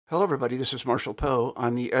Hello, everybody. This is Marshall Poe.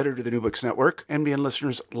 I'm the editor of the New Books Network. NBN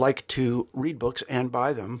listeners like to read books and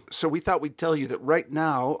buy them. So we thought we'd tell you that right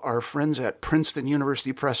now, our friends at Princeton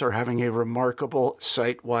University Press are having a remarkable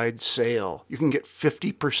site-wide sale. You can get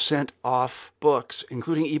 50% off books,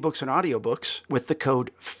 including ebooks and audiobooks, with the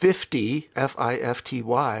code 50,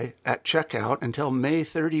 F-I-F-T-Y, at checkout until May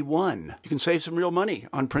 31. You can save some real money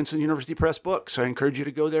on Princeton University Press books. I encourage you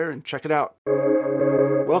to go there and check it out.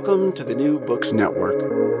 Welcome to the New Books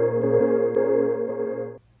Network.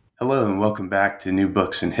 Hello and welcome back to New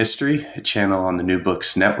Books in History, a channel on the New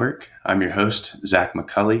Books Network. I'm your host, Zach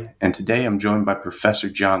McCulley, and today I'm joined by Professor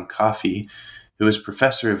John Coffey, who is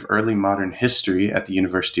Professor of Early Modern History at the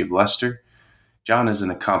University of Leicester. John is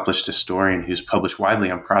an accomplished historian who's published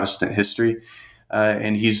widely on Protestant history,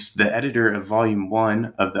 and he's the editor of Volume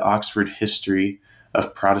 1 of the Oxford History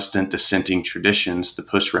of Protestant Dissenting Traditions, the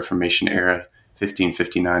Post-Reformation era,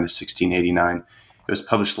 1559 to 1689. It was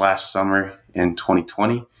published last summer in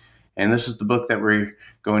 2020. And this is the book that we're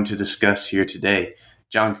going to discuss here today.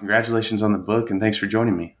 John, congratulations on the book, and thanks for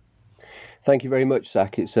joining me. Thank you very much,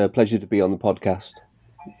 Zach. It's a pleasure to be on the podcast.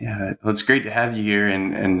 Yeah, well, it's great to have you here.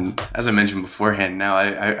 And as I mentioned beforehand, now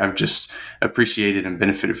I've just appreciated and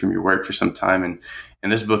benefited from your work for some time.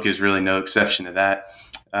 And this book is really no exception to that.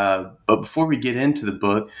 But before we get into the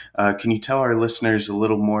book, can you tell our listeners a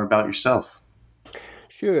little more about yourself?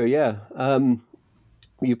 Sure, yeah.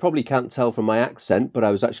 You probably can't tell from my accent, but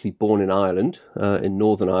I was actually born in Ireland, in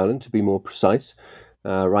Northern Ireland, to be more precise,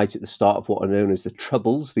 right at the start of what are known as the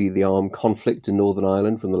Troubles, the armed conflict in Northern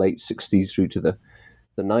Ireland from the late 60s through to the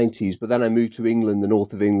 90s. But then I moved to England, the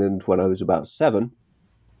north of England, when I was about 7.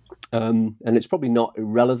 And it's probably not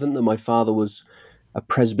irrelevant that my father was a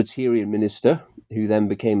Presbyterian minister who then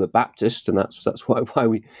became a Baptist, and that's why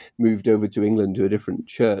we moved over to England to a different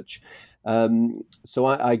church. So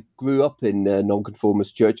I grew up in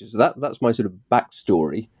nonconformist churches. So that's my sort of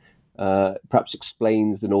backstory. Perhaps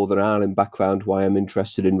explains the Northern Ireland background, why I'm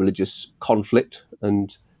interested in religious conflict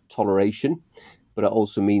and toleration. But it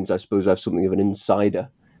also means, I suppose, I have something of an insider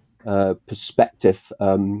perspective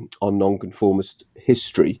on nonconformist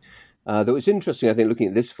history. Though it's interesting, I think, looking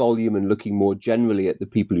at this volume and looking more generally at the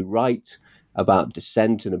people who write about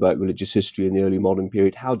dissent and about religious history in the early modern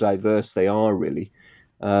period, how diverse they are, really.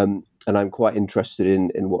 And I'm quite interested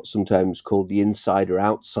in what's sometimes called the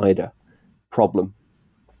insider-outsider problem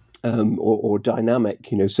or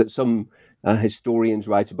dynamic. You know, so some historians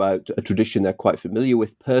write about a tradition they're quite familiar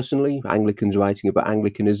with personally. Anglicans writing about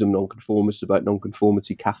Anglicanism, nonconformists about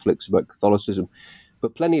nonconformity, Catholics about Catholicism.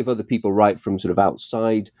 But plenty of other people write from sort of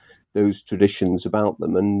outside those traditions about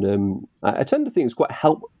them. And I tend to think it's quite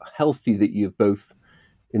healthy that you have both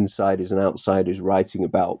insiders and outsiders writing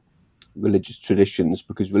about religious traditions,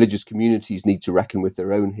 because religious communities need to reckon with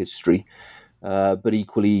their own history, but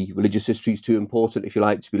equally religious history is too important, if you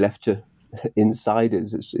like, to be left to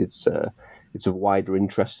insiders. It's of wider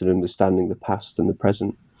interest in understanding the past and the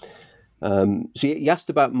present. So you asked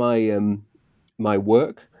about my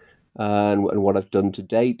work and what I've done to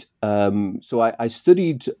date. So I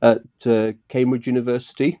studied at Cambridge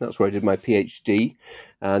University. That's where I did my PhD,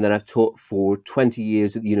 and then I've taught for 20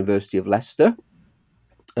 years at the University of Leicester.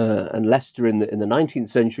 And Leicester in the 19th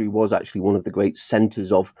century was actually one of the great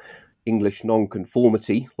centres of English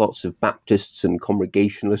nonconformity, lots of Baptists and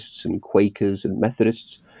Congregationalists and Quakers and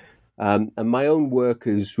Methodists. And my own work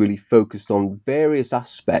has really focused on various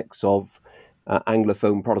aspects of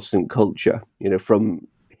Anglophone Protestant culture, you know, from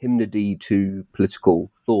hymnody to political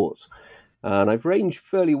thought. And I've ranged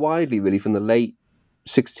fairly widely, really, from the late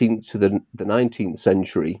 16th to the 19th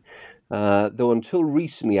century, though until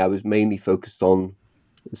recently I was mainly focused on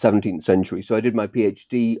the 17th century. So I did my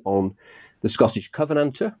PhD on the Scottish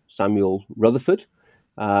Covenanter, Samuel Rutherford,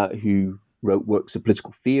 who wrote works of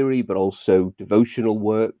political theory, but also devotional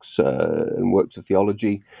works and works of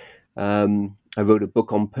theology. I wrote a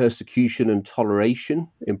book on persecution and toleration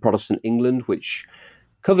in Protestant England, which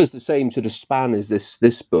covers the same sort of span as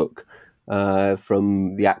this book,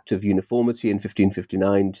 from the Act of Uniformity in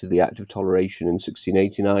 1559 to the Act of Toleration in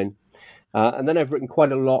 1689. And then I've written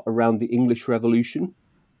quite a lot around the English Revolution,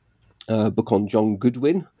 a book on John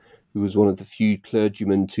Goodwin, who was one of the few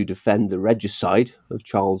clergymen to defend the regicide of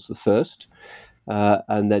Charles I,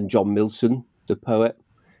 and then John Milton, the poet.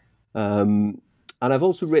 And I've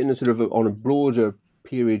also written on a broader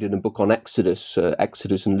period in a book on Exodus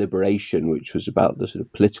and Liberation, which was about the sort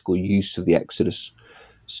of political use of the Exodus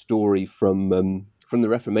story from the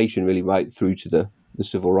Reformation, really right through to the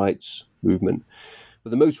Civil Rights Movement. But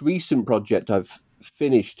the most recent project I've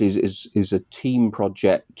finished is a team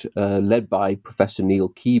project led by Professor Neil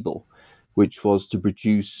Keeble, which was to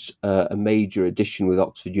produce a major edition with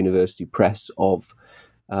Oxford University Press of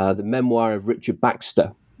the memoir of Richard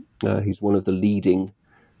Baxter. He's one of the leading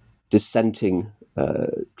dissenting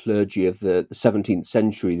clergy of the 17th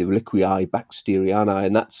century, the Reliquiae Baxterianae,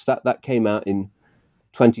 and that came out in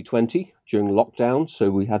 2020 during lockdown,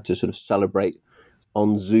 so we had to sort of celebrate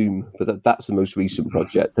on Zoom. But that's the most recent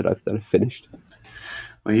project that I've finished.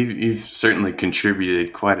 Well, you've certainly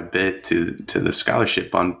contributed quite a bit to the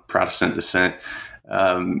scholarship on Protestant dissent.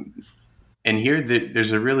 And here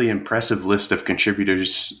there's a really impressive list of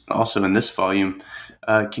contributors also in this volume.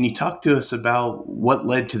 Can you talk to us about what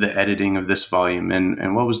led to the editing of this volume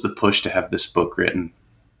and what was the push to have this book written?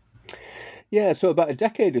 Yeah, so about a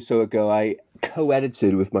decade or so ago, I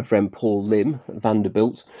co-edited with my friend Paul Lim at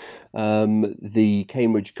Vanderbilt the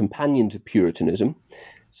Cambridge Companion to Puritanism.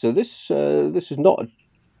 So this is not a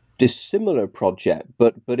dissimilar project,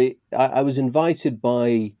 but I was invited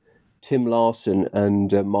by Tim Larson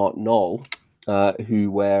and Mark Knoll,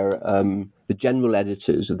 who were the general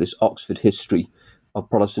editors of this Oxford History of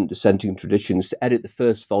Protestant Dissenting Traditions, to edit the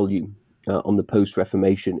first volume on the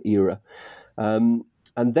Post-Reformation era.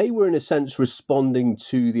 And they were, in a sense, responding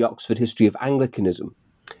to the Oxford History of Anglicanism,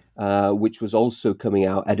 which was also coming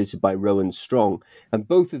out, edited by Rowan Strong. And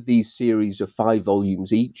both of these series are 5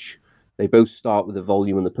 volumes each. They both start with a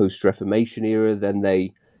volume on the Post-Reformation era, then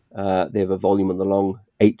they have a volume on the long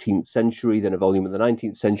 18th century, then a volume in the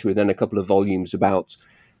 19th century, then a couple of volumes about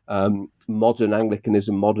modern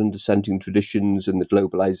Anglicanism, modern dissenting traditions, and the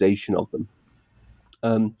globalization of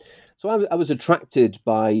them. So I was attracted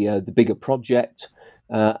by the bigger project,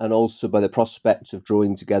 and also by the prospect of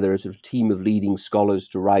drawing together a sort of team of leading scholars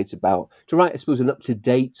to write, I suppose, an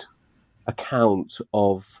up-to-date account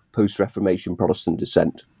of post-Reformation Protestant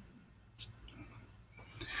dissent.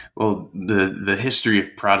 Well, the history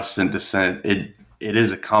of Protestant dissent, it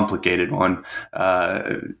is a complicated one.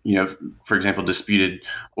 For example, disputed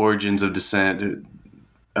origins of dissent,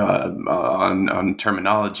 on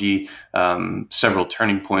terminology, several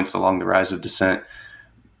turning points along the rise of dissent.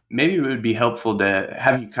 Maybe it would be helpful to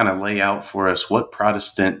have you kind of lay out for us what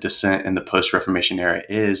Protestant dissent in the post-Reformation era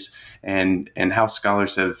is and how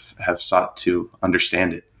scholars have sought to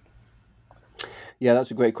understand it. Yeah,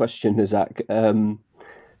 that's a great question, Zach.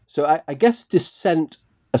 So I guess dissent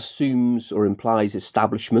assumes or implies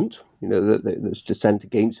establishment. That there's dissent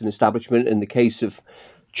against an establishment. In the case of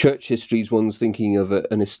church histories, one's thinking of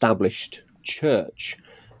an established church.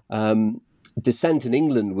 Dissent in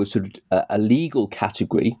England was sort of a legal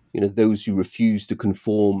category, those who refused to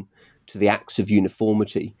conform to the Acts of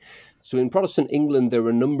Uniformity. So in Protestant England, there were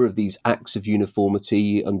a number of these Acts of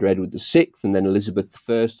Uniformity under Edward VI and then Elizabeth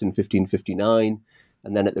I in 1559,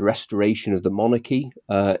 and then at the restoration of the monarchy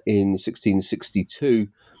in 1662.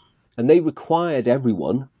 And they required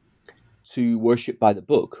everyone to worship by the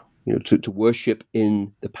book, to worship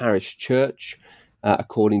in the parish church,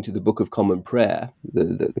 according to the Book of Common Prayer,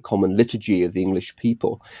 the common liturgy of the English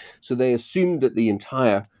people. So they assumed that the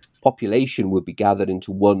entire population would be gathered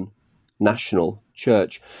into one national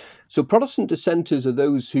church. So Protestant dissenters are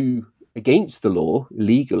those who, against the law,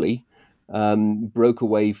 illegally, broke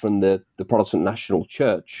away from the Protestant national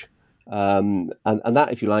church. And that,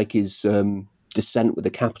 if you like, is dissent with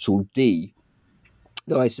a capital D.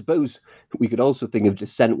 Though I suppose we could also think of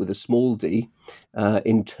dissent with a small d,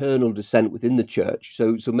 internal dissent within the church.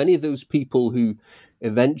 So many of those people who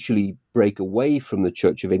eventually break away from the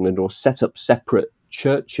Church of England or set up separate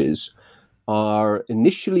churches are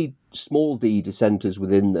initially small d dissenters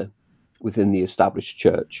within the established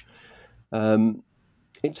church.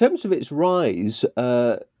 In terms of its rise,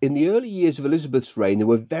 in the early years of Elizabeth's reign, there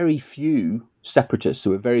were very few separatists.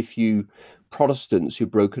 There were very few Protestants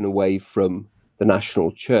who'd broken away from the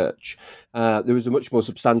national church. There was a much more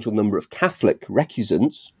substantial number of Catholic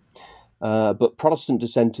recusants, but Protestant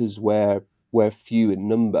dissenters were few in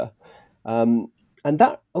number. And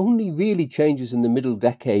that only really changes in the middle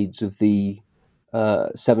decades of the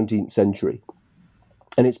 17th century.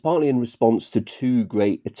 And it's partly in response to 2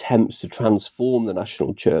 great attempts to transform the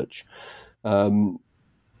national church.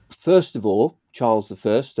 First of all, Charles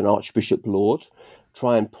I and Archbishop Laud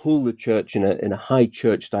try and pull the church in a high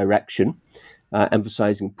church direction,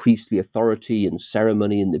 emphasizing priestly authority and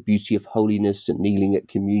ceremony and the beauty of holiness and kneeling at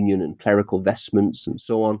communion and clerical vestments and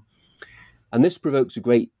so on. And this provokes a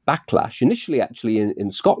great backlash, initially actually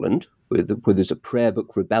in Scotland, where there's a prayer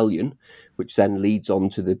book rebellion, which then leads on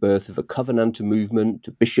to the birth of a Covenanter movement,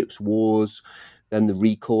 to bishops' wars, then the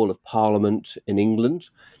recall of Parliament in England,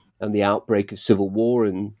 and the outbreak of civil war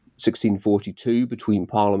in 1642 between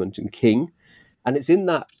Parliament and King. And it's in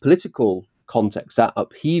that political context, that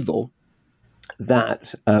upheaval,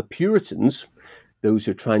 that Puritans, those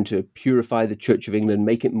who are trying to purify the Church of England,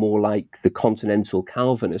 make it more like the continental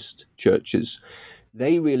Calvinist churches,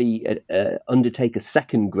 they really undertake a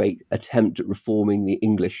second great attempt at reforming the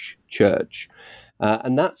English church.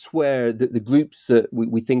 And that's where the groups that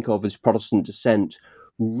we think of as Protestant dissent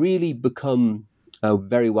really become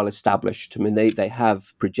very well established. I mean, they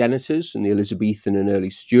have progenitors in the Elizabethan and early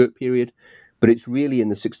Stuart period, but it's really in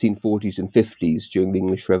the 1640s and 50s during the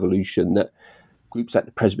English Revolution that groups like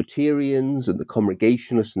the Presbyterians and the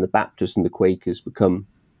Congregationalists and the Baptists and the Quakers become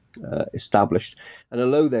established. And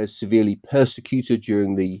although they're severely persecuted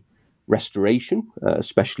during the Restoration,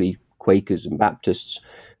 especially Quakers and Baptists,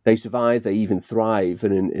 they survive, they even thrive.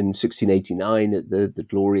 And in 1689, at the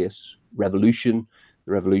glorious revolution,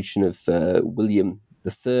 the revolution of William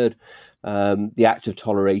III, the Act of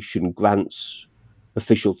Toleration grants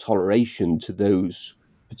official toleration to those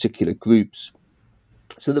particular groups.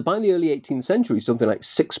 So that by the early 18th century, something like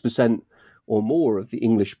 6% or more of the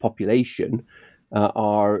English population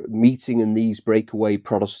are meeting in these breakaway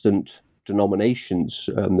Protestant denominations.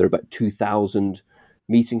 There are about 2,000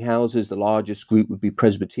 meeting houses. The largest group would be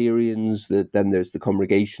Presbyterians. Then there's the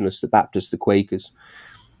Congregationalists, the Baptists, the Quakers.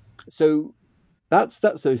 So that's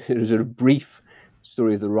a sort of brief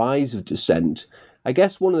story of the rise of dissent. I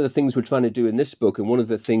guess one of the things we're trying to do in this book, and one of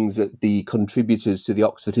the things that the contributors to the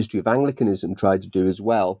Oxford History of Anglicanism tried to do as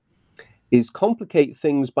well, is complicate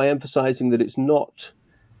things by emphasizing that it's not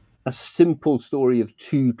a simple story of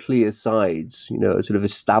two clear sides, a sort of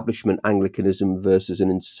establishment Anglicanism versus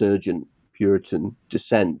an insurgent Puritan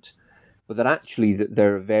dissent, but that actually that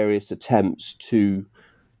there are various attempts to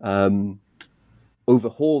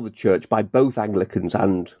overhaul the church by both Anglicans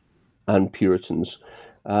and Puritans.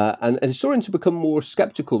 And historians have become more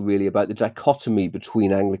skeptical, really, about the dichotomy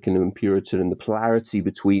between Anglican and Puritan and the polarity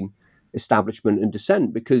between establishment and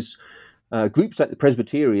dissent, because groups like the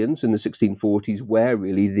Presbyterians in the 1640s were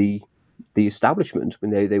really the establishment. I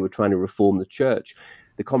mean, they were trying to reform the church.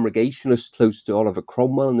 The Congregationalists close to Oliver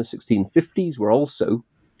Cromwell in the 1650s were also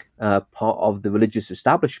part of the religious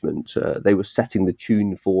establishment. They were setting the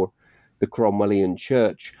tune for the Cromwellian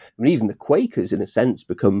church. I mean, even the Quakers, in a sense,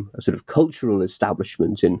 become a sort of cultural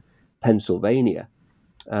establishment in Pennsylvania.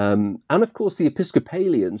 And of course, the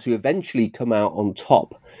Episcopalians, who eventually come out on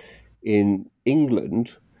top in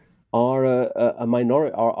England, are a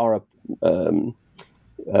minority.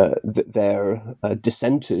 They're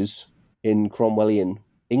dissenters in Cromwellian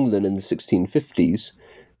England in the 1650s,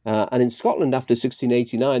 and in Scotland after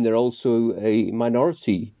 1689, they're also a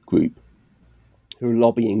minority group who are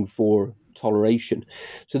lobbying for toleration.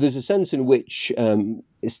 So there's a sense in which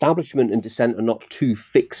establishment and dissent are not two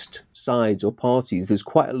fixed sides or parties. There's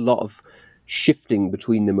quite a lot of shifting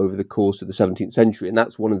between them over the course of the 17th century, and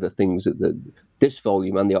that's one of the things that this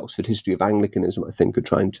volume and the Oxford History of Anglicanism, I think, are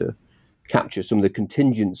trying to capture, some of the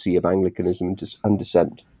contingency of Anglicanism and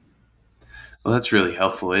dissent. Well, that's really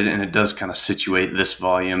helpful, and it does kind of situate this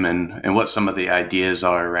volume and what some of the ideas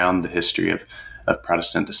are around the history of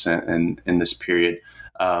Protestant dissent in this period,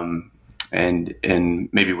 and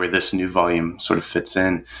maybe where this new volume sort of fits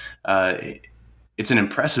in. It's an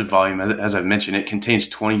impressive volume. As I've mentioned, it contains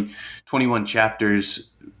 21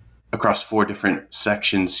 chapters across 4 different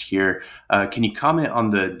sections here. Can you comment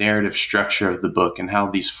on the narrative structure of the book and how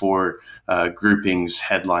these 4 groupings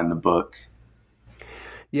headline the book?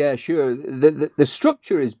 Yeah, sure. The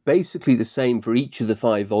structure is basically the same for each of the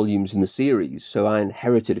 5 volumes in the series. So I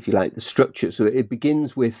inherited, if you like, the structure. So it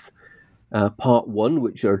begins with part 1,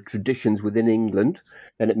 which are traditions within England.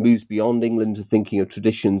 Then it moves beyond England to thinking of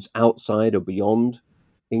traditions outside or beyond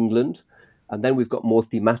England. And then we've got more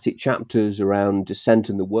thematic chapters around dissent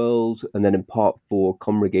in the world. And then in part 4,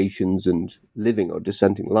 congregations and living or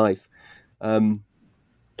dissenting life.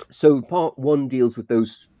 So part 1 deals with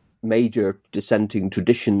those major dissenting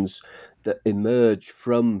traditions that emerge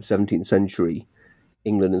from 17th century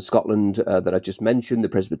England and Scotland that I just mentioned, the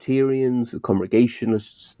Presbyterians, the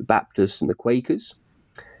Congregationalists, the Baptists and the Quakers.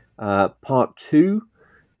 Part 2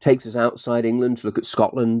 takes us outside England to look at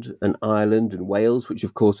Scotland and Ireland and Wales, which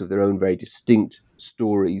of course have their own very distinct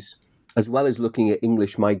stories, as well as looking at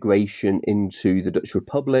English migration into the Dutch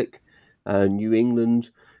Republic, New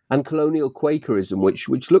England, and colonial Quakerism,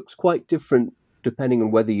 which looks quite different depending on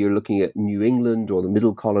whether you're looking at New England or the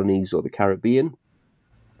Middle Colonies or the Caribbean.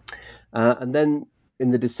 And then in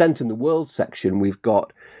the Dissent in the World section, we've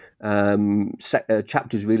got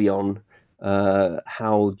chapters really on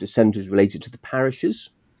how dissent is related to the parishes,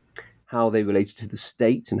 how they related to the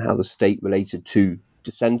state, and how the state related to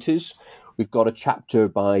dissenters. We've got a chapter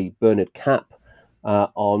by Bernard Capp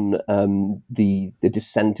on the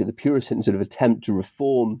dissent of the Puritan sort of attempt to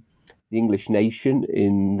reform the English nation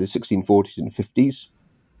in the 1640s and 50s,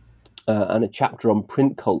 and a chapter on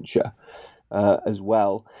print culture as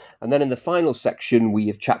well. And then in the final section, we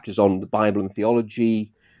have chapters on the Bible and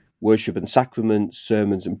theology, worship and sacraments,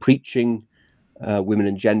 sermons and preaching, women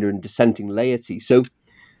and gender, and dissenting laity. So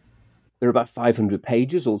there are about 500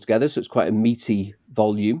 pages altogether, so it's quite a meaty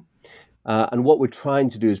volume. And what we're trying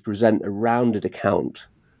to do is present a rounded account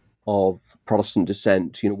of Protestant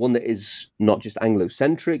dissent, one that is not just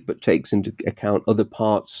Anglo-centric, but takes into account other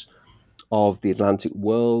parts of the Atlantic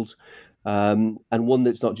world, and one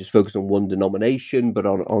that's not just focused on one denomination, but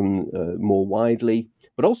on more widely,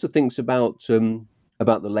 but also thinks about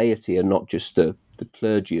the laity and not just the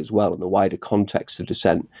clergy as well, and the wider context of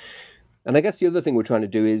dissent. And I guess the other thing we're trying to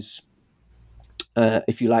do is,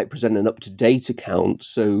 if you like, present an up-to-date account.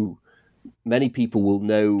 So many people will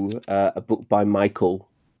know a book by Michael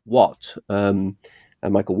Watt,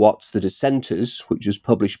 Michael Watt's The Dissenters, which was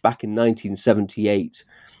published back in 1978.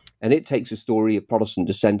 And it takes a story of Protestant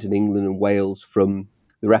dissent in England and Wales from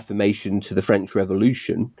the Reformation to the French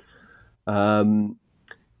Revolution.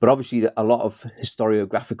 But obviously a lot of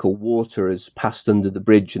historiographical water has passed under the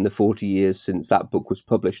bridge in the 40 years since that book was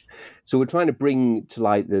published. So we're trying to bring to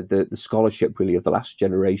light the scholarship really of the last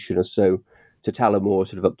generation or so to tell a more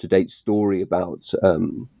sort of up-to-date story about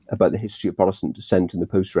the history of Protestant dissent in the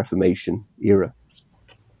post-Reformation era.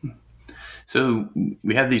 So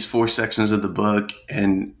we have these 4 sections of the book,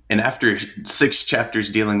 and after 6 chapters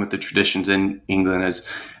dealing with the traditions in England,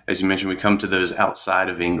 as you mentioned, we come to those outside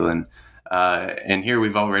of England. And here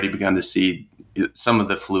we've already begun to see some of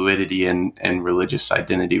the fluidity and religious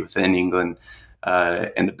identity within England,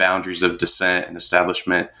 and the boundaries of dissent and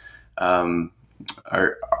establishment are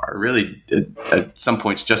really at some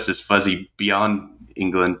points just as fuzzy beyond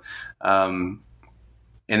England.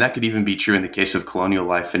 And that could even be true in the case of colonial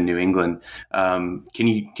life in New England. Can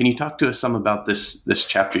you talk to us some about this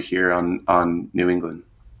chapter here on New England?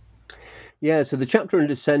 Yeah, so the chapter on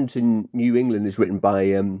dissent in New England is written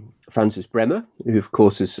by Francis Bremer, who of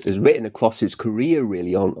course has written across his career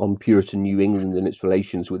really on Puritan New England and its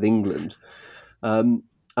relations with England.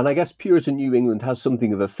 And I guess Puritan New England has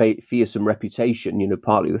something of a fearsome reputation.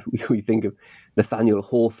 Partly we think of Nathaniel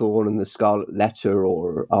Hawthorne and the Scarlet Letter,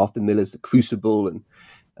 or Arthur Miller's The Crucible, and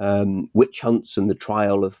witch hunts and the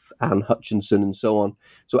trial of Anne Hutchinson and so on.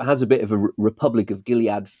 So it has a bit of a Republic of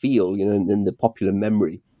Gilead feel, in the popular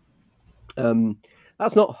memory.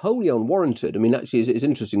 That's not wholly unwarranted. I mean, actually, it's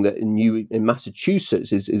interesting that in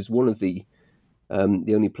Massachusetts is one of the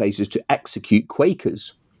only places to execute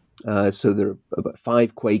Quakers. So there are about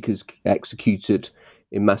 5 Quakers executed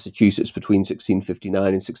in Massachusetts between 1659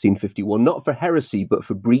 and 1651, not for heresy, but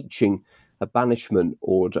for breaching a banishment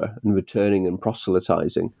order and returning and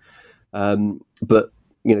proselytizing. But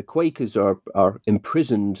Quakers are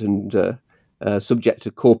imprisoned and subject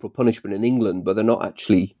to corporal punishment in England, but they're not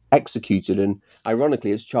actually executed. And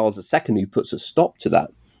ironically, it's Charles II who puts a stop to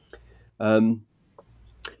that.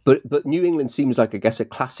 But New England seems like, I guess, a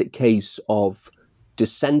classic case of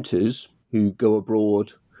dissenters who go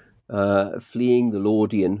abroad, fleeing the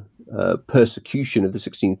Laudian persecution of the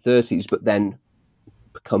 1630s, but then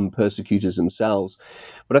become persecutors themselves.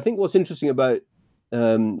 But I think what's interesting about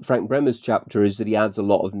Frank Bremer's chapter is that he adds a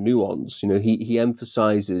lot of nuance. He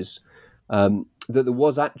emphasizes that there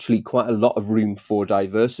was actually quite a lot of room for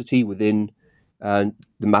diversity within the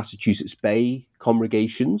Massachusetts Bay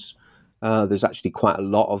congregations. There's actually quite a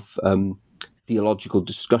lot of theological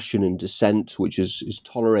discussion and dissent, which is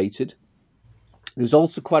tolerated. There's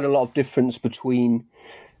also quite a lot of difference between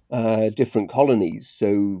different colonies.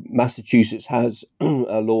 So Massachusetts has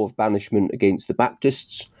a law of banishment against the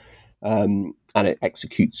Baptists, and it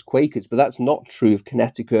executes Quakers, but that's not true of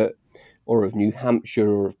Connecticut or of New Hampshire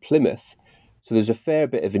or of Plymouth. So there's a fair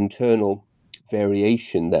bit of internal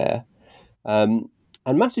variation there. And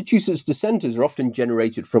Massachusetts dissenters are often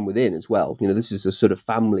generated from within as well. This is a sort of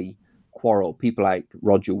family quarrel. People like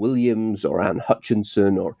Roger Williams or Anne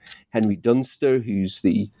Hutchinson or Henry Dunster, who's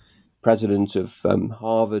the president of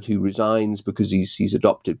Harvard, who resigns because he's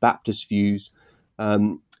adopted Baptist views.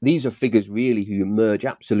 These are figures really who emerge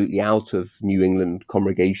absolutely out of New England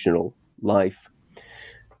congregational life.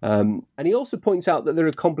 And he also points out that there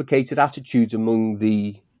are complicated attitudes among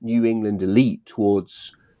the New England elite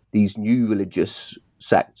towards these new religious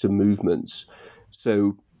sects and movements.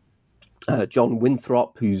 So John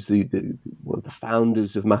Winthrop, who's one of the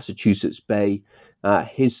founders of Massachusetts Bay,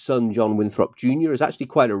 his son John Winthrop Jr. is actually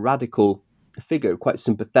quite a radical figure, quite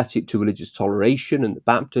sympathetic to religious toleration and the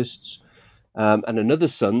Baptists. And another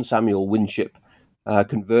son, Samuel Winship,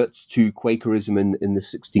 converts to Quakerism in the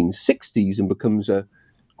 1660s and becomes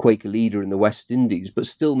Quaker leader in the West Indies, but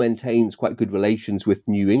still maintains quite good relations with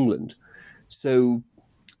New England. So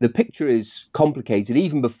the picture is complicated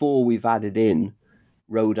even before we've added in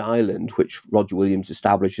Rhode Island, which Roger Williams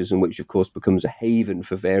establishes and which, of course, becomes a haven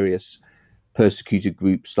for various persecuted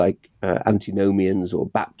groups like antinomians or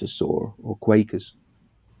Baptists or Quakers.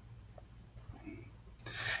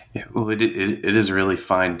 Yeah, well, it is a really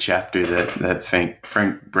fine chapter that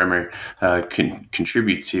Frank Bremer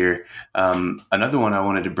contributes here. Another one I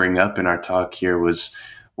wanted to bring up in our talk here was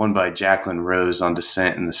one by Jacqueline Rose on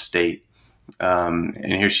dissent in the state. And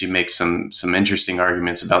here she makes some interesting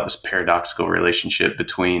arguments about this paradoxical relationship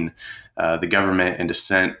between the government and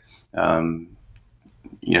dissent.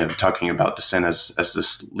 Talking about dissent as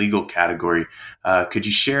this legal category. Could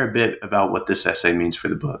you share a bit about what this essay means for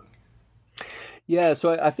the book? Yeah,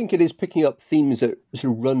 so I think it is picking up themes that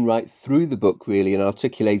sort of run right through the book, really, and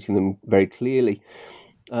articulating them very clearly.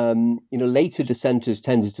 Later dissenters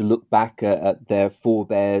tended to look back at their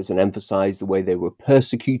forebears and emphasize the way they were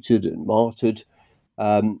persecuted and martyred.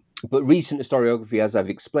 But recent historiography, as I've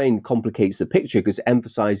explained, complicates the picture because it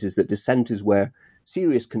emphasizes that dissenters were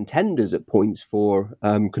serious contenders at points for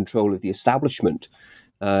control of the establishment,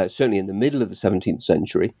 certainly in the middle of the 17th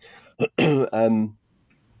century.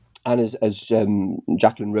 And as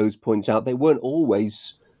Jacqueline Rose points out, they weren't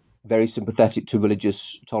always very sympathetic to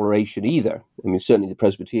religious toleration either. I mean, certainly the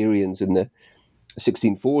Presbyterians in the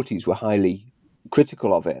 1640s were highly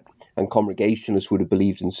critical of it, and Congregationalists would have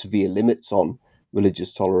believed in severe limits on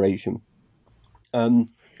religious toleration.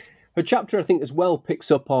 Her chapter, I think, as well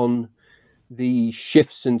picks up on the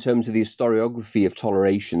shifts in terms of the historiography of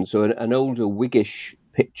toleration. So an older Whiggish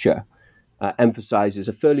picture emphasizes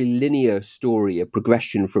a fairly linear story, a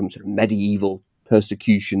progression from sort of medieval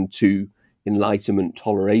persecution to Enlightenment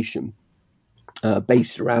toleration,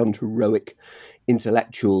 based around heroic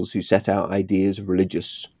intellectuals who set out ideas of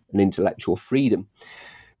religious and intellectual freedom.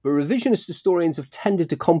 But revisionist historians have tended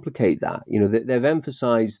to complicate that. They've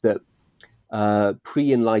emphasized that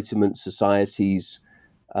pre-Enlightenment societies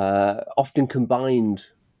often combined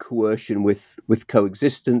coercion with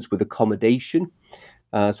coexistence, with accommodation.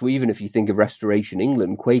 So even if you think of Restoration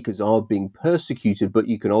England, Quakers are being persecuted, but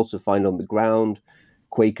you can also find on the ground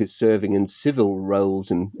Quakers serving in civil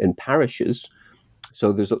roles in parishes.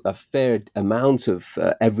 So there's a fair amount of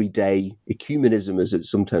everyday ecumenism, as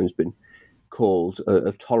it's sometimes been called,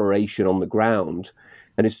 of toleration on the ground.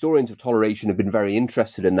 And historians of toleration have been very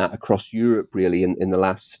interested in that across Europe, really, in the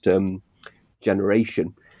last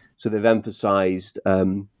generation. So they've emphasized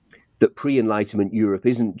that pre-Enlightenment Europe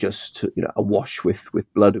isn't just awash with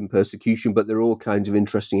blood and persecution, but there are all kinds of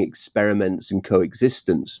interesting experiments in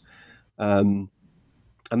coexistence.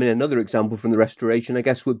 Another example from the Restoration, I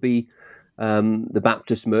guess, would be the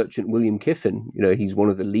Baptist merchant William Kiffin. He's one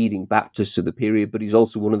of the leading Baptists of the period, but he's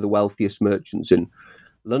also one of the wealthiest merchants in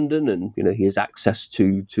London, and he has access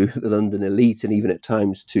to the London elite and even at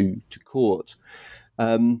times to court.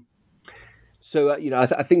 So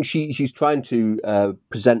I think she's trying to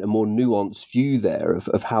present a more nuanced view there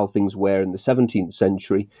of how things were in the 17th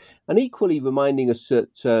century, and equally reminding us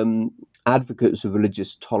that advocates of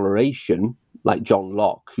religious toleration, like John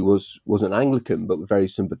Locke, who was an Anglican but very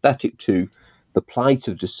sympathetic to the plight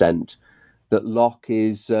of dissent, that Locke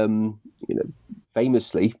is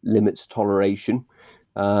famously limits toleration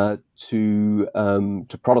to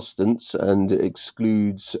Protestants and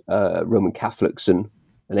excludes Roman Catholics and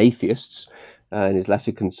atheists in his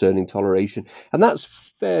letter concerning toleration. And that's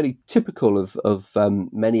fairly typical of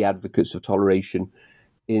many advocates of toleration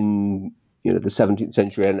in the 17th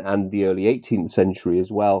century and the early 18th century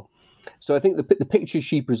as well. So I think the picture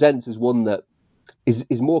she presents is one that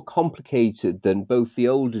is more complicated than both the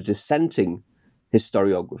older dissenting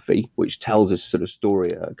historiography, which tells us sort of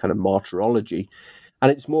story, a kind of martyrology,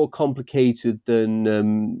 and it's more complicated than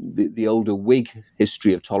the older Whig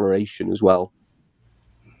history of toleration as well.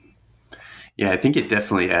 Yeah, I think it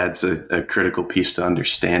definitely adds a critical piece to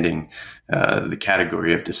understanding the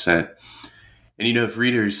category of dissent. And, if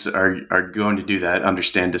readers are going to do that,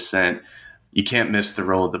 understand dissent, you can't miss the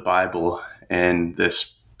role of the Bible and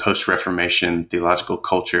this post-Reformation theological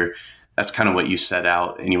culture. That's kind of what you set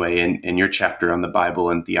out anyway in your chapter on the Bible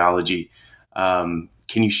and theology. Can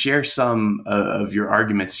you share some of your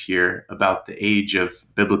arguments here about the age of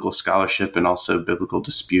biblical scholarship and also biblical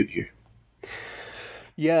dispute here?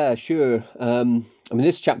 Yeah, sure.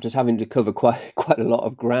 This chapter is having to cover quite a lot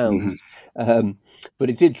of ground, but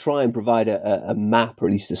it did try and provide a map, or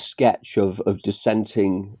at least a sketch of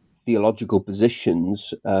dissenting theological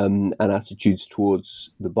positions and attitudes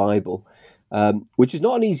towards the Bible, which is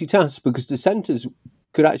not an easy task because dissenters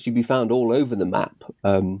could actually be found all over the map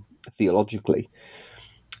theologically.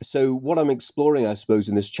 So what I'm exploring, I suppose,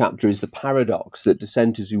 in this chapter is the paradox that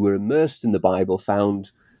dissenters who were immersed in the Bible found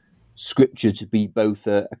Scripture to be both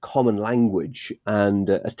a common language and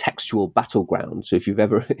a textual battleground. So if you've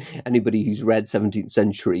ever, anybody who's read 17th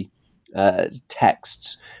century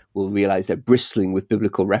texts will realize they're bristling with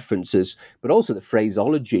biblical references, but also the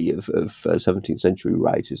phraseology of 17th century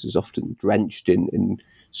writers is often drenched in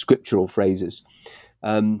scriptural phrases.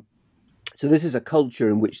 So this is a culture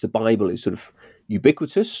in which the Bible is sort of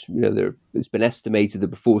ubiquitous. It's been estimated that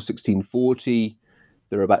before 1640,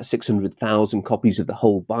 there are about 600,000 copies of the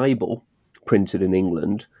whole Bible printed in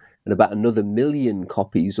England, and about another million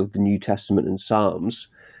copies of the New Testament and Psalms.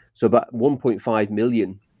 So about 1.5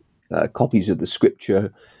 million copies of the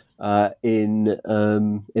Scripture in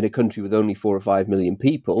a country with only 4 or 5 million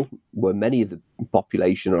people, where many of the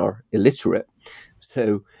population are illiterate.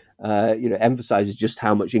 So emphasizes just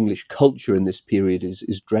how much English culture in this period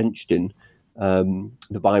is drenched in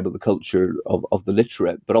the Bible, the culture of the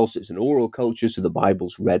literate, but also it's an oral culture, so the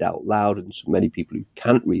Bible's read out loud, and so many people who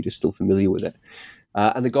can't read are still familiar with it.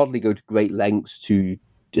 And the godly go to great lengths to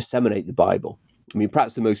disseminate the Bible. I mean,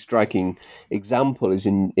 perhaps the most striking example is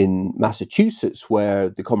in Massachusetts, where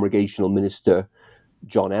the congregational minister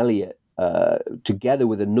John Eliot, together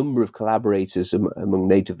with a number of collaborators among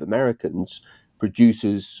Native Americans,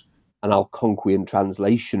 produces an Algonquian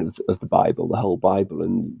translation of the Bible, the whole Bible,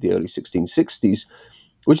 in the early 1660s,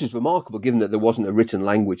 which is remarkable given that there wasn't a written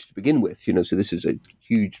language to begin with. So this is a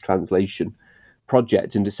huge translation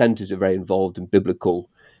project, and dissenters are very involved in biblical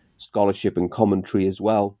scholarship and commentary as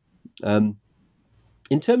well.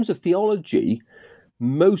 In terms of theology,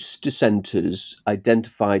 most dissenters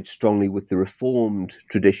identified strongly with the Reformed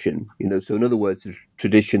tradition. So in other words, a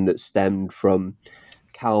tradition that stemmed from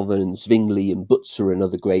Calvin and Zwingli and Butzer and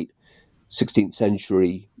other great 16th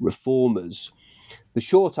century reformers. The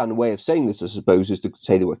shorthand way of saying this, I suppose, is to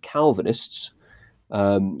say they were Calvinists,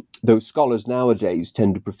 though scholars nowadays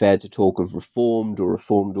tend to prefer to talk of Reformed or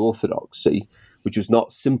Reformed Orthodoxy, which was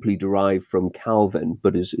not simply derived from Calvin,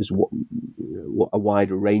 but is a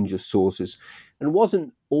wider range of sources, and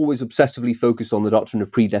wasn't always obsessively focused on the doctrine of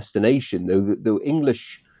predestination, though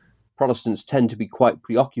English Protestants tend to be quite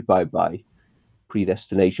preoccupied by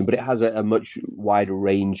predestination, but it has a much wider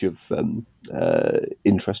range of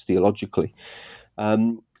interest theologically.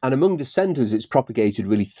 And among dissenters, it's propagated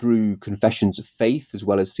really through confessions of faith as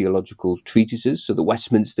well as theological treatises. So the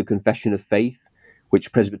Westminster Confession of Faith,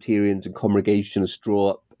 which Presbyterians and Congregationalists draw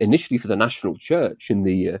up initially for the national church in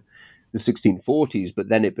the 1640s, but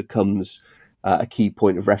then it becomes a key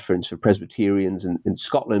point of reference for Presbyterians in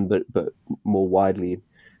Scotland, but more widely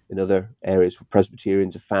in other areas where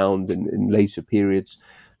Presbyterians are found in later periods.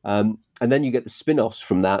 And then you get the spin-offs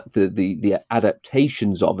from that, the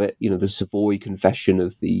adaptations of it, the Savoy Confession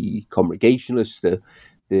of the Congregationalists, the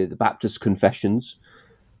Baptist confessions.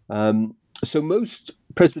 So most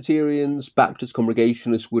Presbyterians, Baptist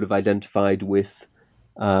Congregationalists would have identified with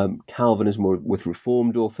Calvinism or with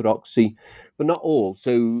Reformed Orthodoxy, but not all.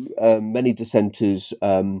 So many dissenters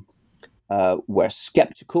were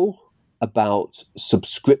skeptical about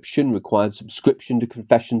required subscription to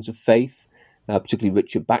confessions of faith, particularly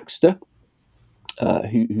Richard Baxter,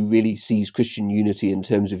 who really sees Christian unity in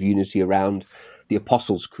terms of unity around the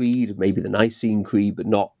Apostles' Creed, maybe the Nicene Creed, but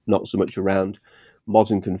not so much around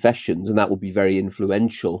modern confessions, and that will be very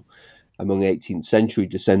influential among 18th century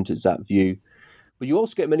dissenters, that view. But you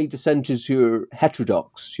also get many dissenters who are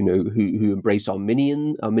heterodox, who embrace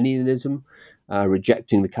Arminianism,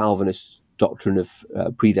 rejecting the Calvinist doctrine of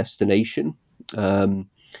predestination. And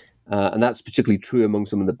that's particularly true among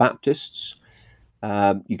some of the Baptists.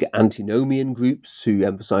 You get antinomian groups who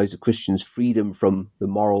emphasize the Christian's freedom from the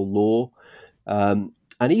moral law. And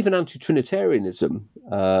even anti-Trinitarianism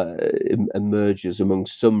emerges among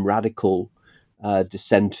some radical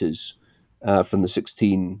dissenters from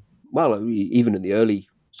the even in the early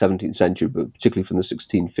 17th century, but particularly from the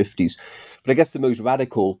 1650s. But I guess the most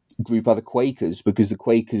radical group are the Quakers, because the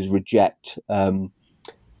Quakers reject the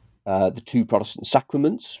two Protestant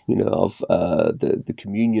sacraments, of the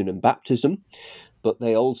communion and baptism, but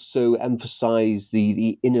they also emphasize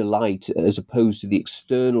the inner light as opposed to the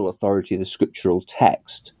external authority of the scriptural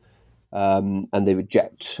text. And they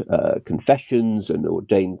reject confessions and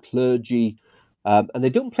ordained clergy. And they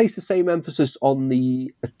don't place the same emphasis on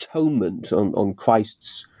the atonement, on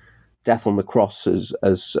Christ's death on the cross as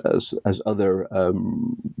other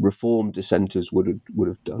Reformed dissenters would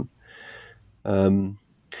have done.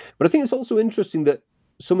 But I think it's also interesting that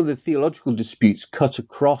some of the theological disputes cut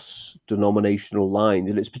across denominational lines,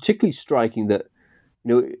 and it's particularly striking that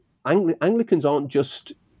Anglicans aren't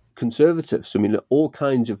just conservatives. I mean, all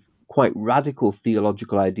kinds of quite radical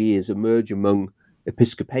theological ideas emerge among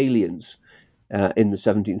Episcopalians in the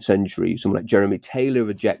 17th century. Someone like Jeremy Taylor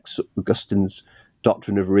rejects Augustine's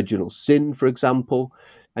doctrine of original sin, for example.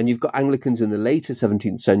 And you've got Anglicans in the later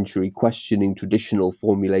 17th century questioning traditional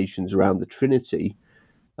formulations around the Trinity.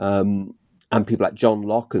 And people like John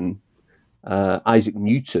Locke and Isaac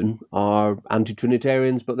Newton are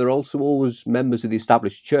anti-Trinitarians, but they're also always members of the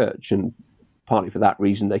established church. And partly for that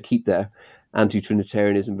reason, they keep their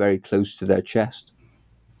anti-Trinitarianism very close to their chest.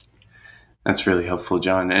 That's really helpful,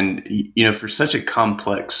 John. And, for such a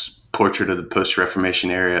complex portrait of the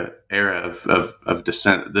post-Reformation era of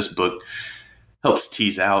dissent that this book helps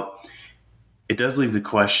tease out, it does leave the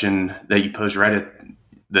question that you posed right at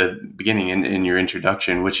the beginning in your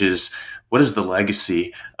introduction, which is, what is the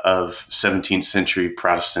legacy of 17th century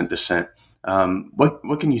Protestant dissent?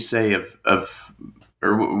 What can you say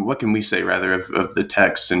or what can we say rather of the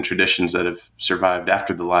texts and traditions that have survived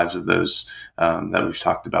after the lives of those that we've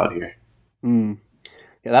talked about here?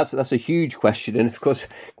 Yeah, that's a huge question, and of course,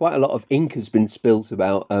 quite a lot of ink has been spilt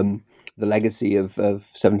about the legacy of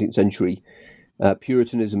 17th century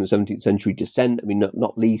Puritanism and 17th century dissent. I mean,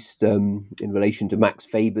 not least in relation to Max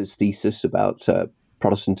Weber's thesis about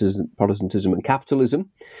Protestantism and capitalism,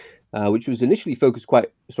 which was initially focused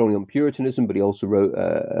quite strongly on Puritanism, but he also wrote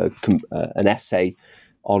an essay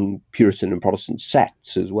on Puritan and Protestant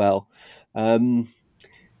sects as well.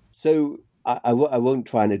 So I won't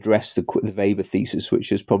try and address the Weber thesis,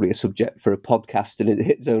 which is probably a subject for a podcast in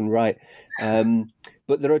its own right.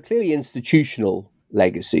 But there are clearly institutional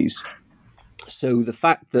legacies. So the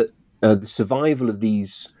fact that the survival of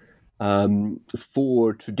these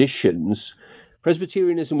four traditions,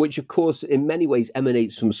 Presbyterianism, which of course in many ways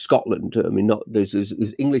emanates from Scotland. I mean, there's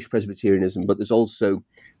English Presbyterianism, but there's also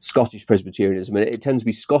Scottish Presbyterianism, and it tends to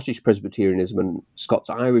be Scottish Presbyterianism and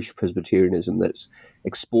Scots-Irish Presbyterianism that's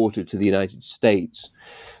exported to the United States.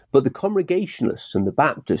 But the Congregationalists and the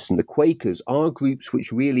Baptists and the Quakers are groups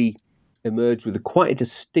which really emerged with quite a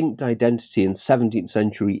distinct identity in 17th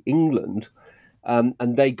century England,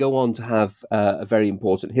 and they go on to have a very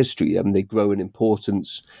important history. I mean, they grow in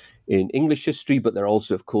importance in English history, but they're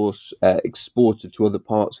also, of course, exported to other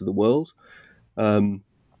parts of the world.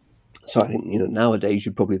 So I think nowadays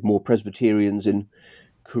you'd probably have more Presbyterians in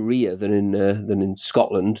Korea than in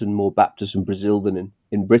Scotland, and more Baptists in Brazil than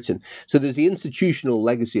in Britain. So there's the institutional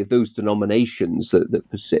legacy of those denominations that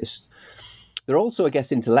persist. There are also, I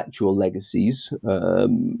guess, intellectual legacies.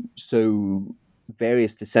 So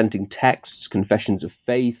various dissenting texts, confessions of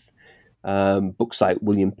faith, books like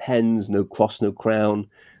William Penn's No Cross, No Crown,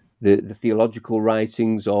 the theological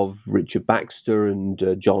writings of Richard Baxter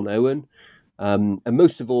and John Owen, and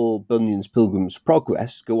most of all, Bunyan's Pilgrim's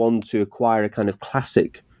Progress go on to acquire a kind of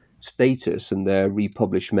classic status, and they're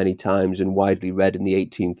republished many times and widely read in the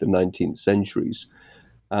 18th and 19th centuries.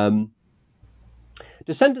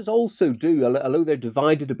 Dissenters also do, although they're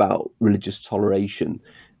divided about religious toleration,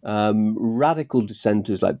 radical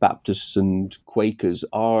dissenters like Baptists and Quakers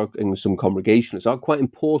and some Congregationalists are quite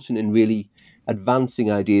important in really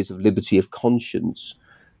advancing ideas of liberty of conscience.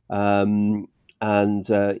 And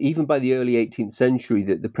even by the early 18th century,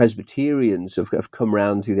 the Presbyterians have come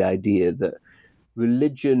around to the idea that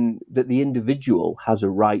that the individual has a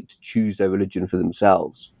right to choose their religion for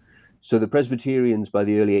themselves. So the Presbyterians by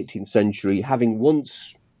the early 18th century, having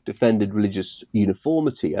once defended religious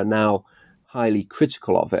uniformity, are now highly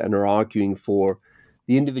critical of it and are arguing for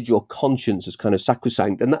the individual conscience as kind of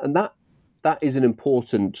sacrosanct. And that is an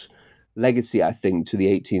important legacy, I think, to the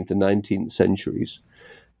 18th and 19th centuries.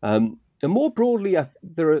 And more broadly,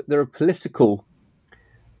 there are political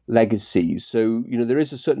legacies. So, there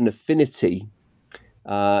is a certain affinity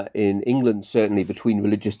in England, certainly, between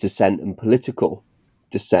religious dissent and political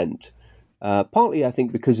dissent. Partly, I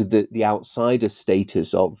think, because of the outsider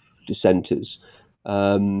status of dissenters,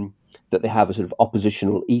 that they have a sort of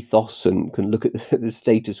oppositional ethos and can look at the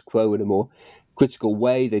status quo in a more critical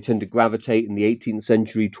way. They tend to gravitate in the 18th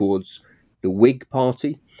century towards the Whig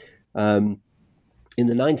Party. In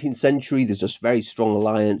the 19th century, there's a very strong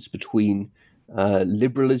alliance between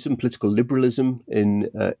liberalism, political liberalism in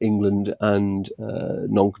England, and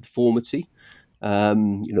nonconformity.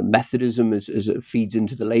 Methodism as it feeds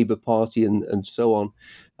into the Labour Party and so on.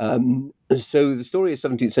 So the story of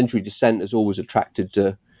 17th century dissent has always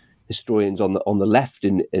attracted historians on the left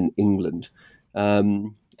in England.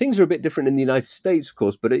 Things are a bit different in the United States, of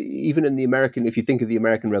course, but even in if you think of the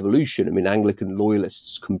American Revolution, I mean, Anglican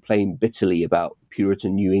loyalists complain bitterly about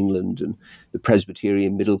Puritan New England and the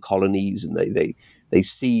Presbyterian Middle Colonies, and they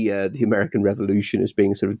see the American Revolution as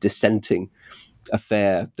being a sort of dissenting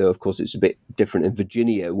affair, though, of course, it's a bit different in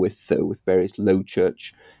Virginia with various low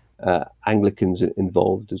church Anglicans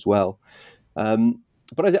involved as well.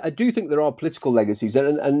 But I do think there are political legacies,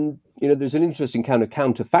 and there's an interesting kind of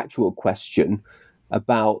counterfactual question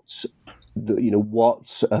about what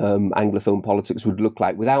Anglophone politics would look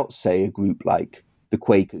like without, say, a group like the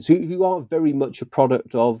Quakers, who are very much a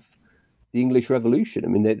product of the English Revolution. I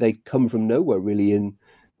mean, they come from nowhere really in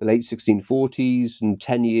the late 1640s. In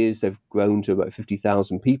 10 years, they've grown to about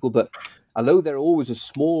 50,000 people. But although they're always a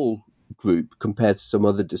small group compared to some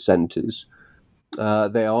other dissenters,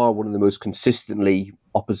 they are one of the most consistently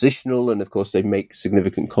oppositional, and of course they make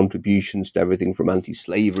significant contributions to everything from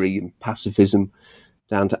anti-slavery and pacifism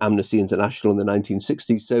down to Amnesty International in the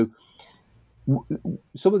 1960s. So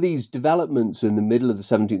some of these developments in the middle of the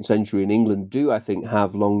 17th century in England do, I think,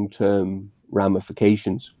 have long-term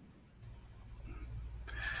ramifications.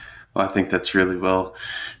 Well, I think that's really well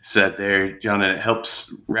said there, John, and it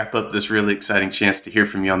helps wrap up this really exciting chance to hear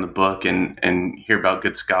from you on the book and hear about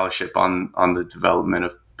good scholarship on the development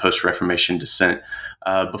of post-Reformation dissent.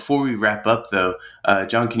 Before we wrap up, though,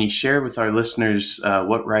 John, can you share with our listeners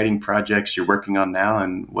what writing projects you're working on now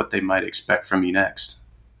and what they might expect from you next?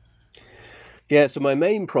 Yeah, so my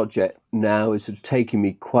main project now is sort of taking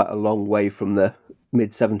me quite a long way from the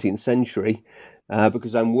mid-17th century.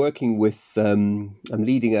 Because I'm working with, I'm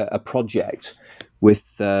leading a project with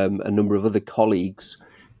a number of other colleagues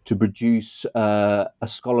to produce a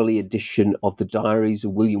scholarly edition of the diaries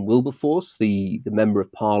of William Wilberforce, the Member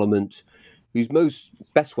of Parliament, who's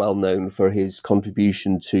best well known for his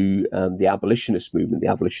contribution to the abolitionist movement, the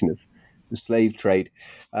abolition of the slave trade.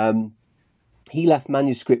 He left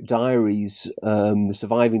manuscript diaries. The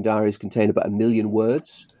surviving diaries contain about 1 million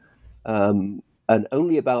words. And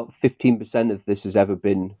only about 15% of this has ever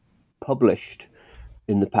been published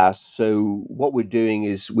in the past. So what we're doing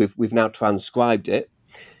is we've now transcribed it,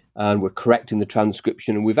 and we're correcting the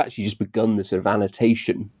transcription, and we've actually just begun the sort of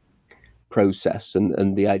annotation process.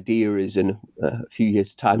 And the idea is in a few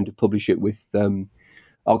years' time to publish it with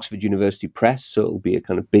Oxford University Press. So it'll be a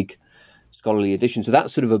kind of big scholarly edition. So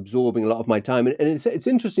that's sort of absorbing a lot of my time. And it's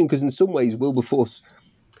interesting because in some ways Wilberforce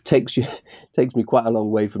takes me quite a long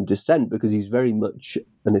way from dissent, because he's very much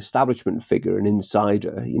an establishment figure, an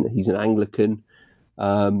insider. He's an Anglican.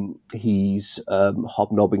 He's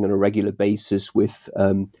hobnobbing on a regular basis with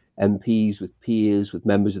MPs, with peers, with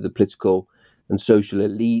members of the political and social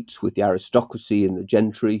elite, with the aristocracy and the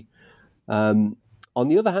gentry. On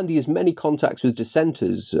the other hand, he has many contacts with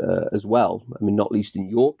dissenters as well. I mean, not least in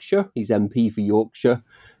Yorkshire. He's MP for Yorkshire,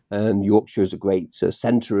 and Yorkshire is a great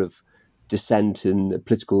centre of dissent and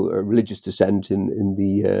political or religious dissent in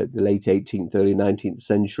the late 18th, early 19th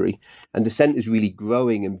century. And dissent is really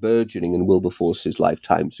growing and burgeoning in Wilberforce's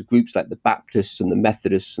lifetime. So groups like the Baptists and the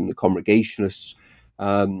Methodists and the Congregationalists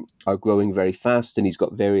are growing very fast, and he's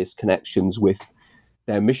got various connections with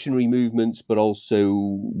their missionary movements, but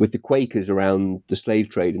also with the Quakers around the slave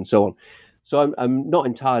trade and so on. So I'm not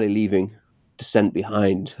entirely leaving dissent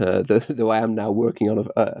behind, though I am now working on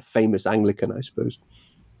a famous Anglican, I suppose.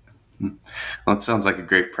 Well, it sounds like a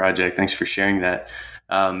great project. Thanks for sharing that.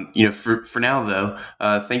 For now,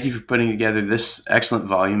 though, thank you for putting together this excellent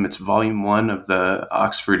volume. It's volume 1 of the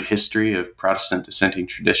Oxford History of Protestant Dissenting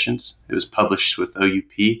Traditions. It was published with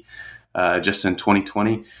OUP just in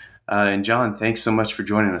 2020. And John, thanks so much for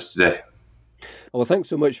joining us today. Well, thanks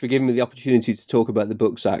so much for giving me the opportunity to talk about the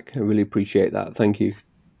book, Zach. I really appreciate that. Thank you.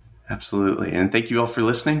 Absolutely. And thank you all for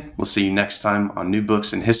listening. We'll see you next time on New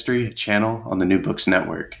Books in History, a channel on the New Books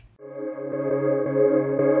Network.